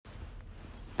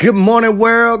Good morning,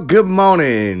 world. Good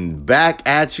morning. Back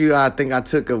at you. I think I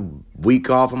took a week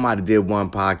off. I might have did one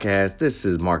podcast. This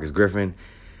is Marcus Griffin.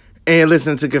 And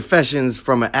listening to Confessions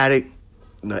from an Addict,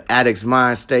 the addict's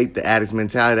mind state, the addict's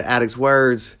mentality, the addict's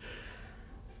words.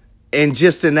 And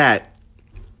just in that,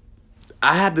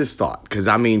 I had this thought. Because,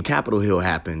 Capitol Hill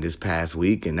happened this past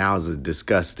week. And that was a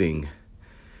disgusting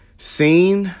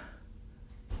scene.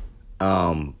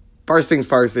 First things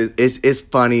first, it's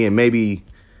funny and maybe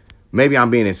I'm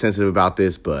being insensitive about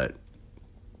this, but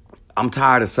I'm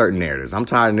tired of certain narratives. I'm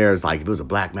tired of narratives like if it was a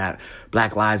Black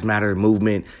Lives Matter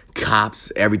movement,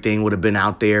 cops, everything would have been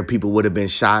out there, people would have been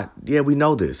shot. Yeah, we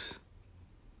know this.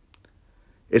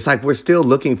 It's like we're still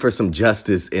looking for some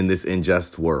justice in this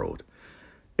unjust world.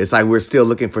 It's like we're still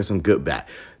looking for some good back.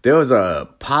 There was a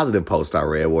positive post I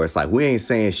read where it's like, we ain't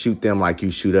saying shoot them like you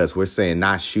shoot us. We're saying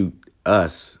not shoot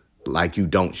us like you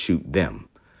don't shoot them.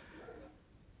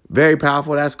 Very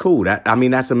powerful. That's cool.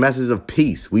 That's a message of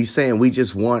peace. We saying we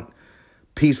just want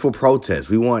peaceful protests.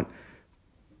 We want,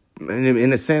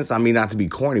 in a sense, not to be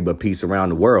corny, but peace around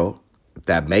the world, if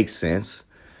that makes sense.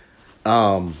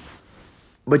 But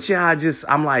yeah,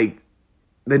 I'm like,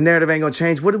 the narrative ain't gonna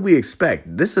change. What did we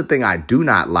expect? This is the thing I do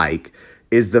not like,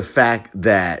 is the fact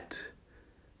that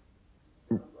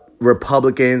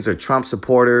Republicans or Trump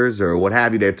supporters or what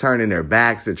have you, they're turning their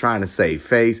backs. They're trying to save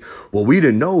face. Well, we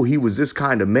didn't know he was this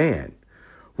kind of man.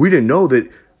 We didn't know that.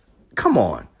 Come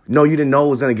on. No, you didn't know it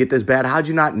was going to get this bad. How'd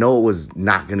you not know it was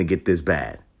not going to get this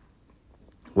bad?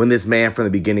 When this man from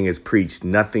the beginning has preached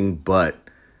nothing but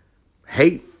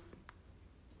hate.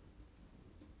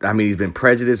 He's been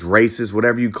prejudiced, racist,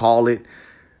 whatever you call it.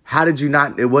 How did you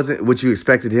not? It wasn't what you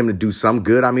expected him to do some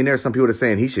good. There's some people that are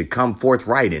saying he should come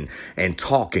forthright and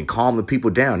talk and calm the people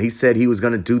down. He said he was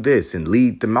going to do this and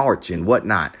lead the march and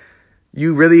whatnot.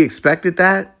 You really expected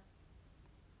that?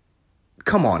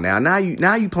 Come on now. Now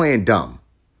you playing dumb.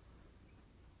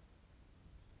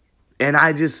 And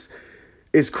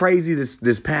it's crazy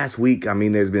this past week.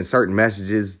 There's been certain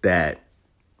messages that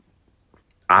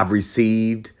I've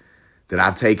received that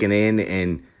I've taken in,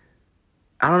 and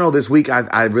I don't know, this week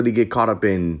I really get caught up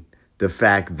in the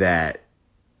fact that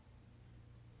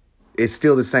it's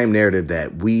still the same narrative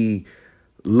that we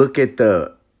look at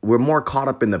we're more caught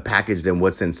up in the package than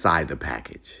what's inside the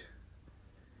package.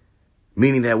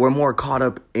 Meaning that we're more caught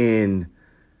up in,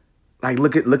 like,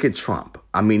 look at Trump.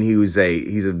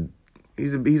 He's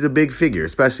a big figure,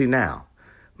 especially now.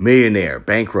 Millionaire,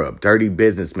 bankrupt, dirty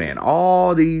businessman,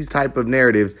 all these type of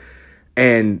narratives.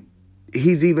 And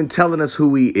he's even telling us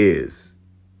who he is.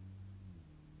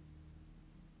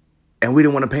 And we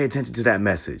didn't want to pay attention to that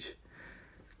message.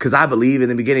 Because I believe in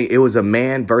the beginning, it was a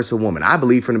man versus a woman. I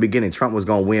believe from the beginning, Trump was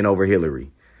going to win over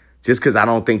Hillary. Just because I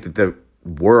don't think that the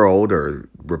world or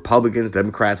Republicans,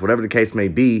 Democrats, whatever the case may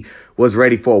be, was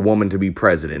ready for a woman to be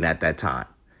president at that time.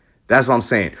 That's what I'm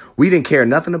saying. We didn't care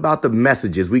nothing about the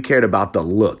messages. We cared about the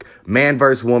look. Man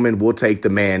versus woman, we'll take the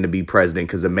man to be president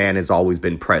because the man has always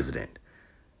been president.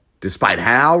 Despite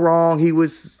how wrong he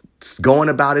was going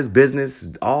about his business,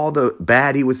 all the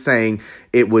bad he was saying,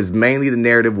 it was mainly the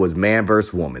narrative was man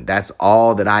versus woman. That's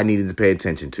all that I needed to pay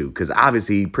attention to, because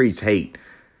obviously he preached hate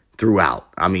throughout.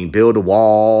 Build a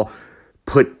wall,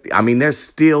 there's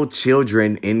still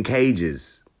children in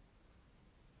cages.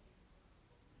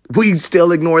 We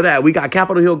still ignore that. We got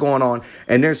Capitol Hill going on,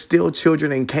 and there's still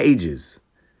children in cages.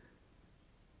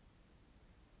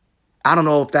 I don't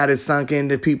know if that is sunk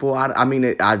into people.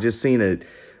 I just seen it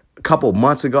a couple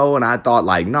months ago, and I thought,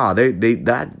 like, no,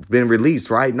 that's been released,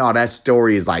 right? No, that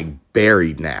story is, like,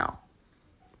 buried now.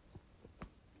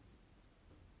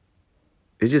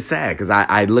 It's just sad, because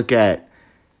I look at,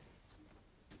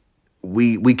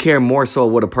 we care more so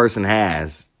what a person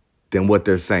has than what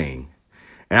they're saying.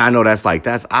 And I know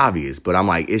that's obvious, but I'm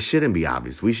like, it shouldn't be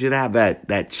obvious. We should have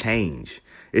that change.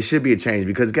 It should be a change,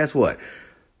 because guess what?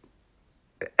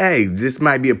 Hey, this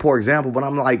might be a poor example, but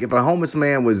I'm like, if a homeless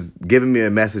man was giving me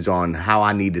a message on how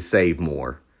I need to save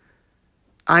more,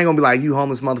 I ain't gonna be like, you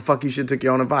homeless motherfucker, you should take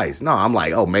your own advice. No, I'm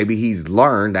like, oh, maybe he's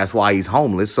learned. That's why he's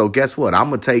homeless. So guess what? I'm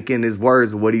gonna take in his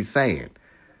words of what he's saying.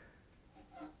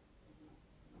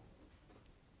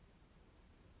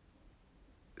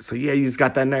 So yeah, you just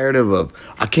got that narrative of,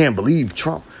 I can't believe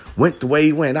Trump went the way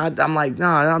he went. I'm like,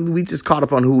 nah, we just caught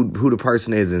up on who the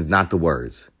person is and not the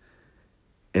words.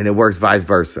 And it works vice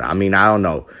versa. I don't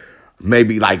know.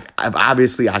 Maybe, like,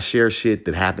 obviously I share shit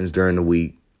that happens during the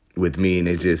week with me, and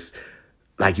it's just,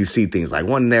 like, you see things. Like,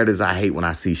 one of the narratives I hate when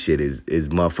I see shit is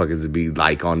motherfuckers to be,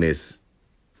 like, on this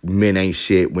men ain't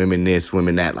shit, women this,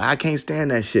 women that. Like, I can't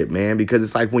stand that shit, man, because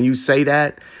it's like when you say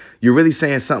that, you're really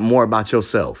saying something more about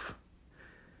yourself.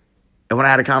 And when I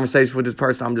had a conversation with this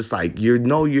person, I'm just like, I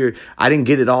didn't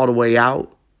get it all the way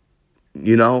out,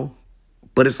 you know?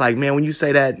 But it's like, man, when you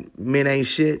say that men ain't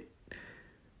shit,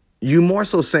 you more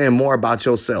so saying more about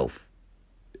yourself.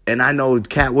 And I know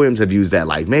Cat Williams have used that.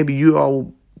 Like, maybe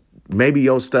your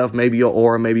stuff, maybe your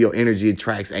aura, maybe your energy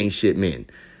attracts ain't shit men.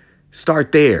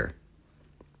 Start there.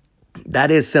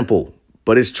 That is simple,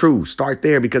 but it's true. Start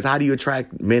there, because how do you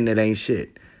attract men that ain't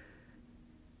shit?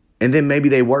 And then maybe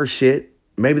they were shit.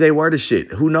 Maybe they were the shit.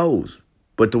 Who knows?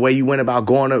 But the way you went about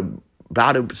going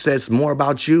about it says more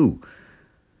about you.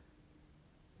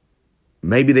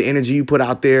 Maybe the energy you put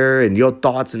out there and your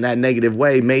thoughts in that negative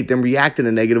way made them react in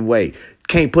a negative way.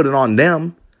 Can't put it on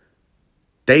them.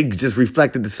 They just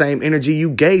reflected the same energy you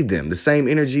gave them, the same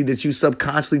energy that you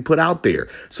subconsciously put out there.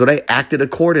 So they acted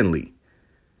accordingly.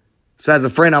 So as a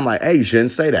friend, I'm like, hey, you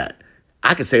shouldn't say that.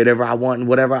 I can say whatever I want and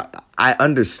whatever. I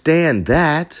understand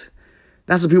that.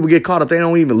 That's when people get caught up. They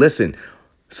don't even listen.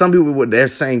 Some people, they're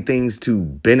saying things to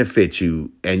benefit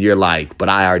you, and you're like, but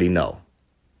I already know.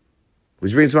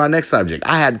 Which brings to my next subject.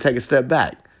 I had to take a step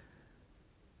back.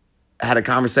 I had a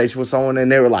conversation with someone,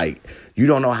 and they were like, you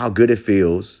don't know how good it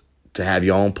feels to have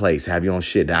your own place, have your own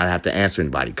shit, not have to answer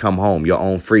anybody, come home, your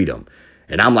own freedom.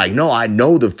 And I'm like, no, I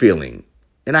know the feeling.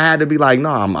 And I had to be like,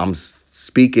 no, I'm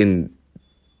speaking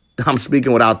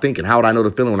without thinking. How would I know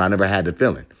the feeling when I never had the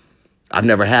feeling? I've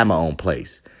never had my own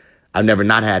place. I've never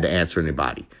not had to answer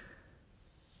anybody.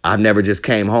 I've never just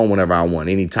came home whenever I want,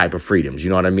 any type of freedoms. You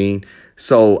know what I mean?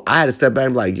 So I had to step back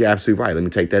and be like, you're absolutely right. Let me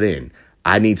take that in.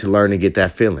 I need to learn to get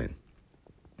that feeling.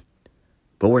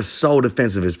 But we're so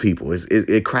defensive as people.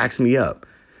 It cracks me up.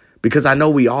 Because I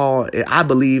know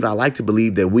I like to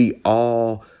believe that we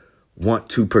all want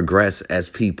to progress as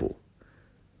people.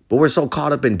 But we're so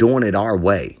caught up in doing it our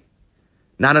way.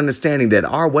 Not understanding that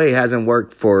our way hasn't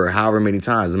worked for however many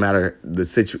times, no matter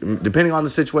depending on the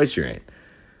situation you're in.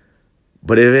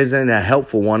 But if it isn't a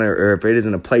helpful one, or if it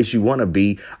isn't a place you want to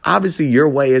be, obviously your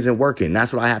way isn't working.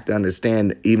 That's what I have to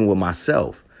understand even with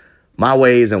myself. My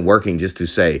way isn't working just to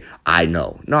say, I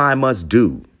know. No, I must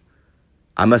do.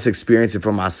 I must experience it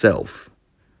for myself.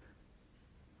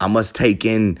 I must take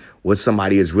in what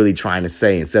somebody is really trying to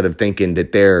say instead of thinking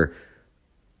that they're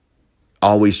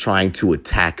always trying to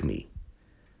attack me.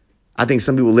 I think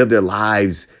some people live their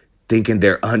lives thinking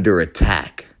they're under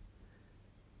attack,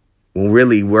 when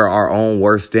really we're our own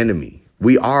worst enemy.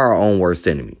 We are our own worst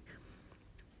enemy.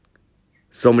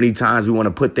 So many times we want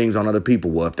to put things on other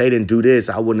people. Well, if they didn't do this,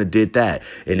 I wouldn't have did that.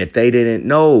 And if they didn't,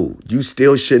 no, you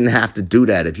still shouldn't have to do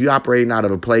that. If you're operating out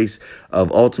of a place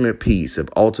of ultimate peace, of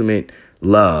ultimate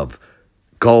love,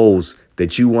 goals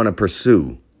that you want to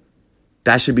pursue,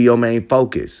 that should be your main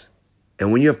focus.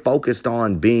 And when you're focused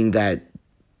on being that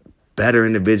better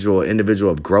individual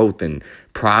of growth and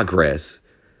progress,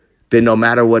 then no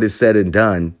matter what is said and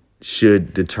done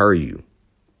should deter you.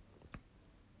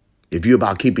 If you're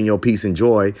about keeping your peace and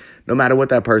joy, no matter what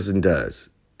that person does,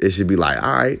 it should be like,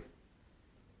 all right,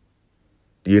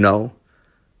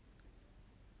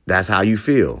 that's how you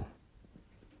feel.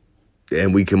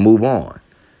 And we can move on.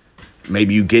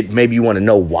 Maybe you want to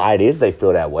know why it is they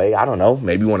feel that way. I don't know.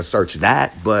 Maybe you want to search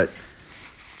that, but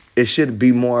it should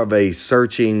be more of a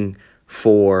searching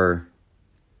for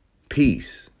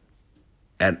peace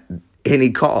at any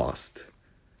cost.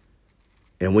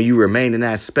 And when you remain in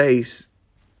that space,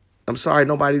 I'm sorry,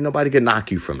 nobody can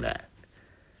knock you from that.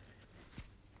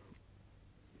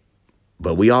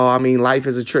 But life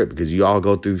is a trip because you all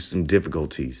go through some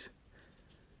difficulties.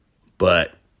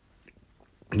 But,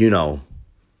 you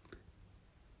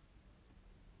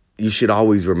should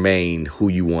always remain who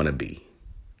you want to be.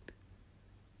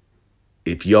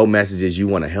 If your message is you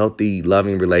want a healthy,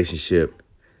 loving relationship,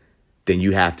 then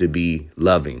you have to be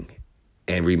loving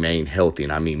and remain healthy.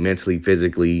 And I mean mentally,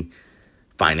 physically,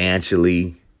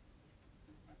 financially,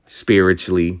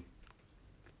 spiritually,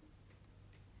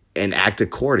 and act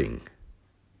according.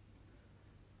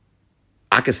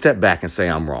 I can step back and say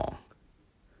I'm wrong.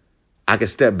 I can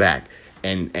step back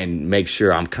and make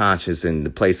sure I'm conscious and the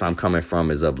place I'm coming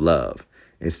from is of love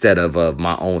instead of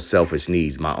my own selfish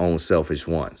needs, my own selfish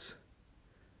wants.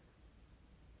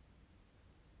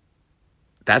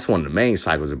 That's one of the main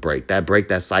cycles to break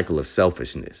that cycle of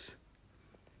selfishness.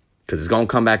 Because it's going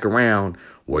to come back around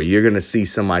where you're going to see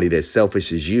somebody that's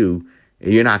selfish as you,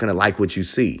 and you're not going to like what you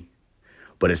see.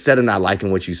 But instead of not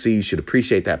liking what you see, you should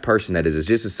appreciate that person that is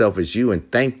just as selfish as you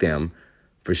and thank them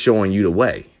for showing you the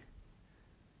way.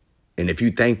 And if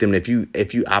you thank them, if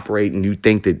you operate and you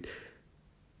think that,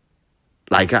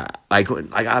 like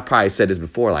I probably said this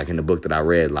before, like in the book that I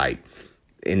read, like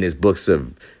in this books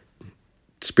of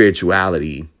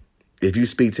spirituality, if you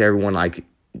speak to everyone like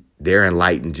They're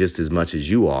enlightened just as much as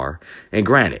you are. And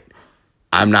granted,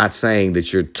 I'm not saying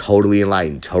that you're totally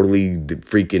enlightened, totally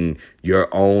freaking your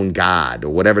own God or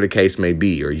whatever the case may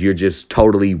be, or you're just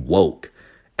totally woke,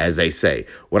 as they say.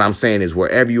 What I'm saying is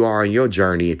wherever you are in your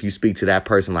journey, if you speak to that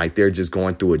person like they're just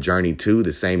going through a journey too,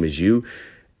 the same as you,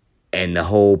 and the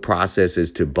whole process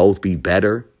is to both be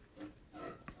better,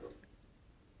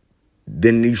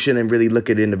 then you shouldn't really look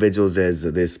at individuals as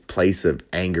this place of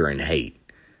anger and hate.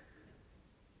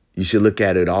 You should look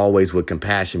at it always with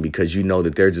compassion because you know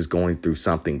that they're just going through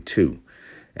something too.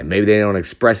 And maybe they don't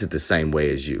express it the same way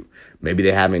as you. Maybe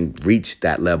they haven't reached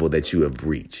that level that you have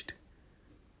reached.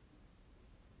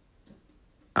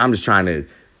 I'm just trying to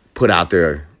put out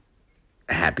there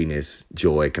happiness,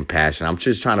 joy, compassion. I'm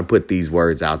just trying to put these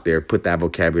words out there, put that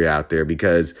vocabulary out there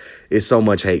because there's so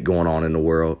much hate going on in the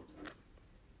world.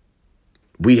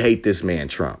 We hate this man,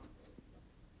 Trump.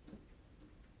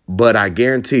 But I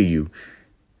guarantee you,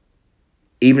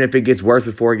 even if it gets worse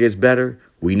before it gets better,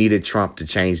 we needed Trump to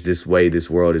change this way this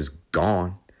world is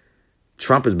gone.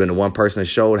 Trump has been the one person that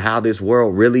showed how this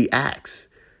world really acts.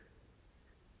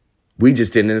 We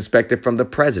just didn't expect it from the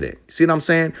president. See what I'm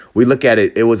saying? We look at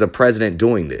it, it was a president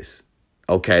doing this,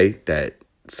 okay, that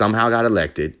somehow got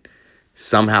elected,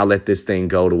 somehow let this thing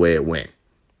go the way it went.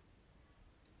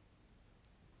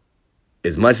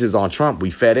 As much as on Trump, we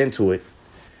fed into it.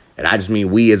 And I just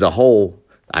mean we as a whole.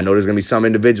 I know there's going to be some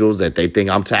individuals that they think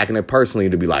I'm attacking it personally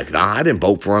to be like, nah, I didn't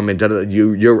vote for him. And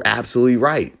you're absolutely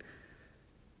right.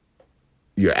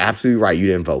 You're absolutely right. You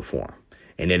didn't vote for him.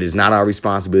 And it is not our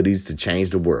responsibilities to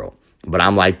change the world. But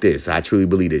I'm like this. I truly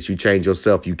believe this. You change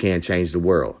yourself, you can't change the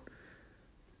world.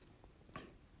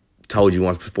 Told you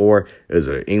once before, there's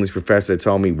an English professor that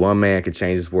told me one man could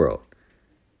change this world.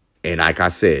 And like I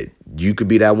said, you could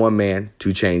be that one man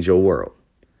to change your world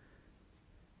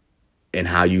and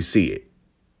how you see it.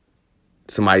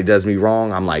 Somebody does me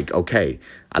wrong, I'm like, okay.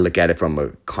 I look at it from a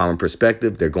common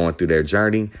perspective. They're going through their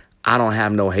journey. I don't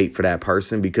have no hate for that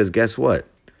person because guess what?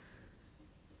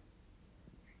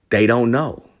 They don't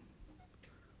know.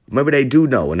 Maybe they do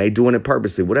know and they doing it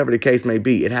purposely. Whatever the case may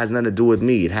be, it has nothing to do with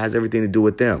me. It has everything to do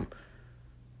with them.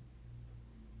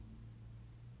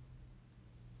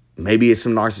 Maybe it's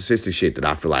some narcissistic shit that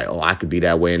I feel like, oh, I could be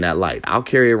that way in that light. I'll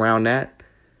carry around that.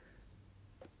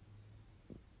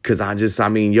 Because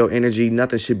your energy,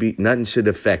 nothing should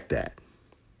affect that.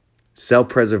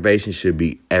 Self-preservation should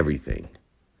be everything.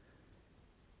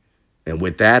 And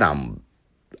with that,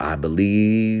 I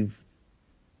believe,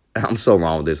 I'm so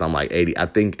wrong with this. I'm like 80, I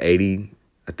think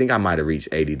I might have reached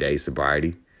 80 days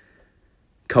sobriety.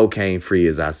 Cocaine free,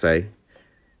 as I say.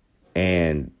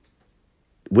 And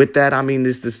with that,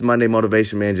 this Monday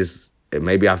motivation, man,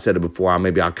 maybe I've said it before,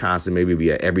 maybe I'll constantly, maybe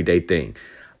be an everyday thing.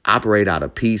 Operate out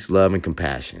of peace, love, and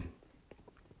compassion.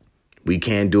 We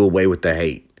can't do away with the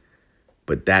hate,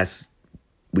 but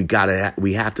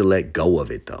we have to let go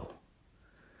of it though.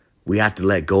 We have to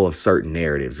let go of certain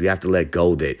narratives. We have to let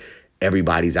go that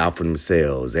everybody's out for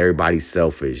themselves. Everybody's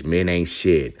selfish. Men ain't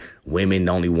shit. Women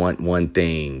only want one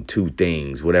thing, two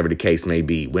things, whatever the case may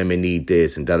be. Women need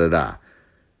this and da-da-da.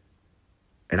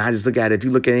 And I just look at it. If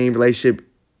you look at any relationship,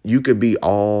 you could be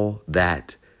all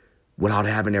that without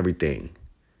having everything.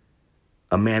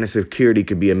 A man of security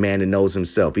could be a man that knows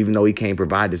himself, even though he can't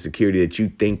provide the security that you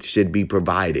think should be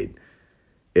provided.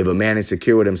 If a man is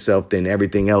secure with himself, then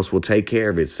everything else will take care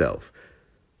of itself.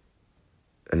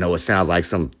 I know it sounds like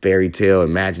some fairy tale,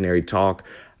 imaginary talk.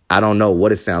 I don't know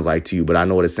what it sounds like to you, but I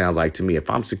know what it sounds like to me. If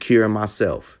I'm secure in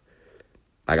myself,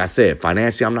 like I said,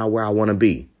 financially, I'm not where I want to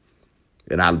be.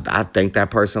 And I thank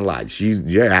that person a lot.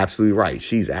 You're absolutely right.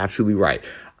 She's absolutely right.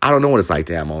 I don't know what it's like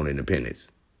to have my own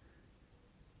independence.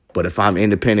 But if I'm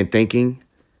independent thinking,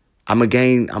 I'm going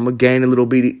to gain a little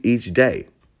bit each day.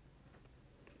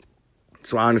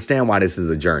 So I understand why this is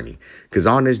a journey. Because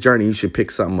on this journey, you should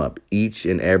pick something up each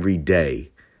and every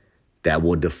day that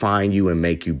will define you and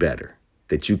make you better.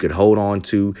 That you could hold on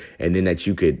to, and then that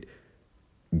you could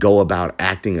go about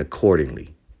acting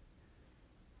accordingly.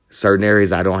 Certain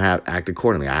areas I don't act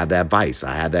accordingly. I have that vice.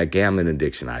 I have that gambling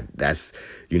addiction.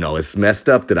 It's messed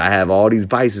up that I have all these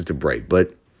vices to break.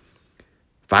 But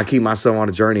if I keep myself on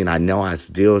a journey and I know I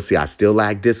still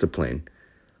lack discipline,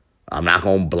 I'm not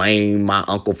going to blame my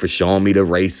uncle for showing me the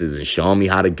races and showing me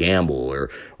how to gamble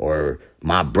or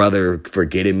my brother for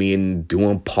getting me and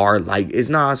doing part.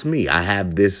 It's me. I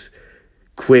have this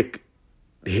quick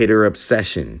hitter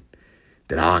obsession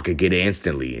that I could get it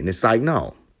instantly. And it's like,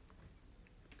 no.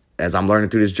 As I'm learning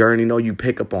through this journey, you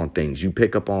pick up on things. You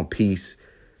pick up on peace,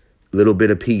 little bit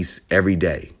of peace every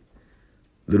day.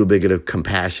 Little bit of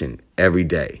compassion every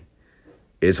day.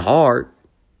 It's hard.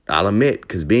 I'll admit,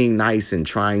 because being nice and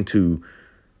trying to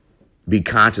be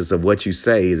conscious of what you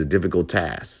say is a difficult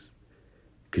task.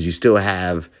 Because you still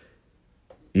have,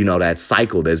 that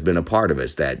cycle that's been a part of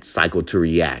us, that cycle to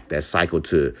react, that cycle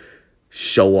to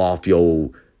show off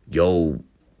your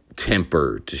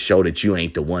temper, to show that you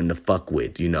ain't the one to fuck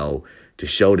with, to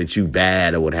show that you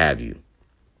bad or what have you.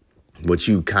 But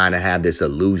you kind of have this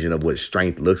illusion of what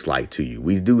strength looks like to you.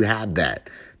 We do have that.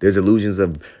 There's illusions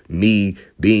of me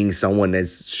being someone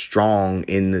that's strong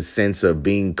in the sense of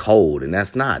being cold, and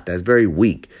that's not. That's very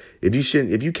weak. If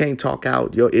you can't talk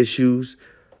out your issues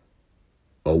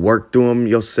or work through them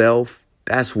yourself,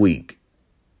 that's weak.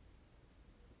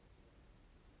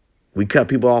 We cut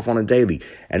people off on a daily.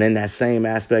 And in that same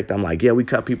aspect, I'm like, yeah, we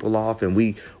cut people off and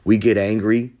we get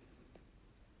angry.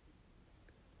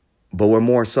 But we're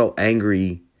more so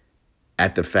angry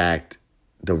at the fact,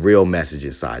 the real message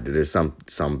inside, that there's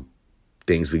some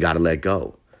things we got to let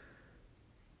go.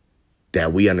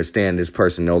 That we understand this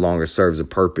person no longer serves a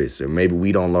purpose, or maybe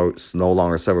we don't no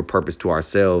longer serve a purpose to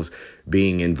ourselves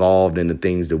being involved in the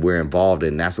things that we're involved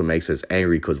in. That's what makes us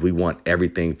angry, because we want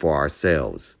everything for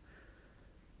ourselves.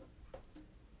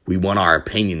 We want our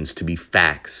opinions to be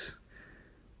facts.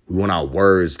 We want our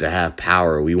words to have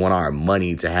power. We want our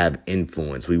money to have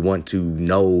influence. We want to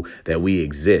know that we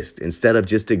exist instead of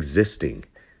just existing.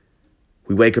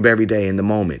 We wake up every day in the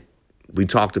moment. We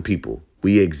talk to people.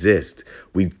 We exist.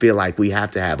 We feel like we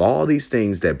have to have all these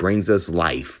things that brings us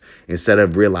life instead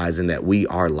of realizing that we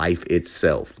are life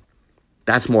itself.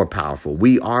 That's more powerful.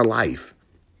 We are life.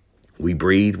 We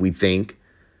breathe, we think,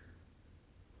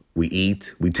 we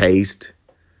eat, we taste,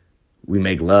 we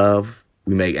make love.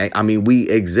 We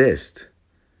exist.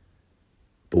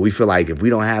 But we feel like if we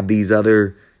don't have these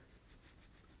other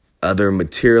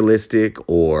materialistic,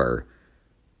 or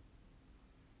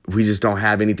we just don't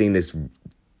have anything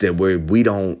that we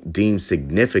don't deem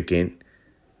significant,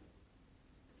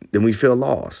 then we feel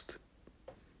lost.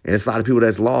 And it's a lot of people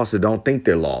that's lost that don't think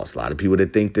they're lost. A lot of people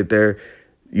that think that they're,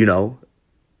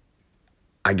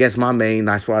 I guess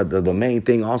that's why the main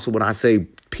thing also when I say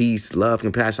peace, love,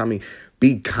 compassion,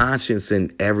 be conscious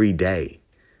in every day.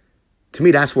 To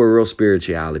me, that's where real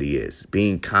spirituality is.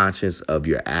 Being conscious of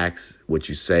your acts, what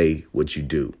you say, what you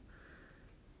do.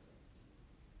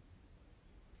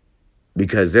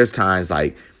 Because there's times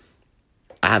like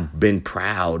I've been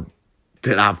proud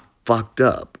that I've fucked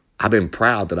up. I've been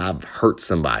proud that I've hurt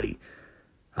somebody.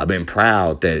 I've been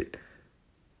proud that,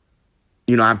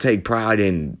 I take pride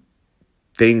in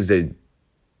things that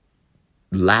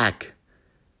lack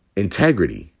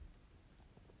integrity.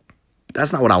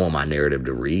 That's not what I want my narrative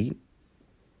to read.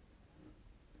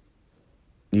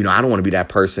 I don't want to be that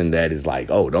person that is like,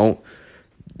 oh,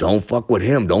 don't fuck with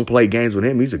him. Don't play games with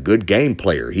him. He's a good game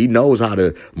player. He knows how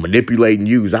to manipulate and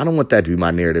use. I don't want that to be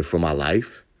my narrative for my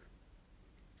life.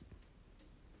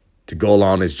 To go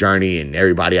along this journey and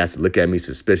everybody has to look at me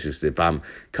suspicious if I'm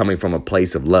coming from a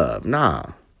place of love.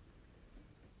 Nah.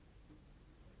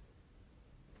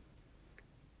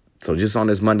 So just on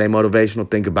this Monday motivational,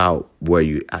 think about where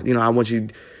I want you,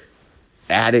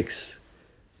 addicts,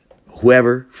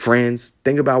 whoever, friends,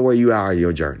 think about where you are in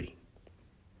your journey.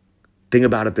 Think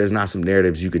about if there's not some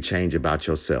narratives you could change about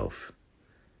yourself.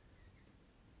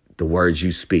 The words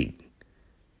you speak.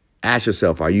 Ask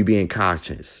yourself, are you being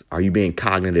conscious? Are you being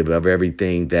cognitive of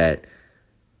everything that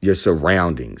your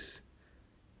surroundings,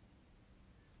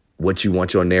 what you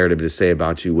want your narrative to say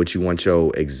about you, what you want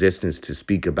your existence to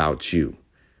speak about you?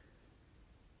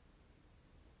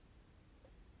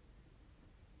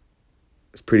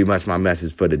 It's pretty much my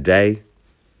message for the day.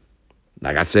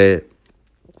 Like I said,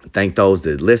 thank those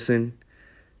that listen.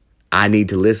 I need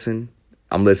to listen.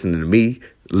 I'm listening to me,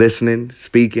 listening,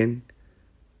 speaking.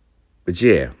 But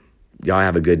yeah, y'all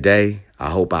have a good day. I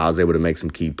hope I was able to make some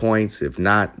key points. If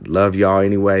not, love y'all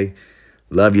anyway.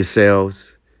 Love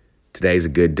yourselves. Today's a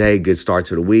good day, good start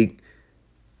to the week.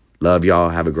 Love y'all.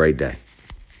 Have a great day.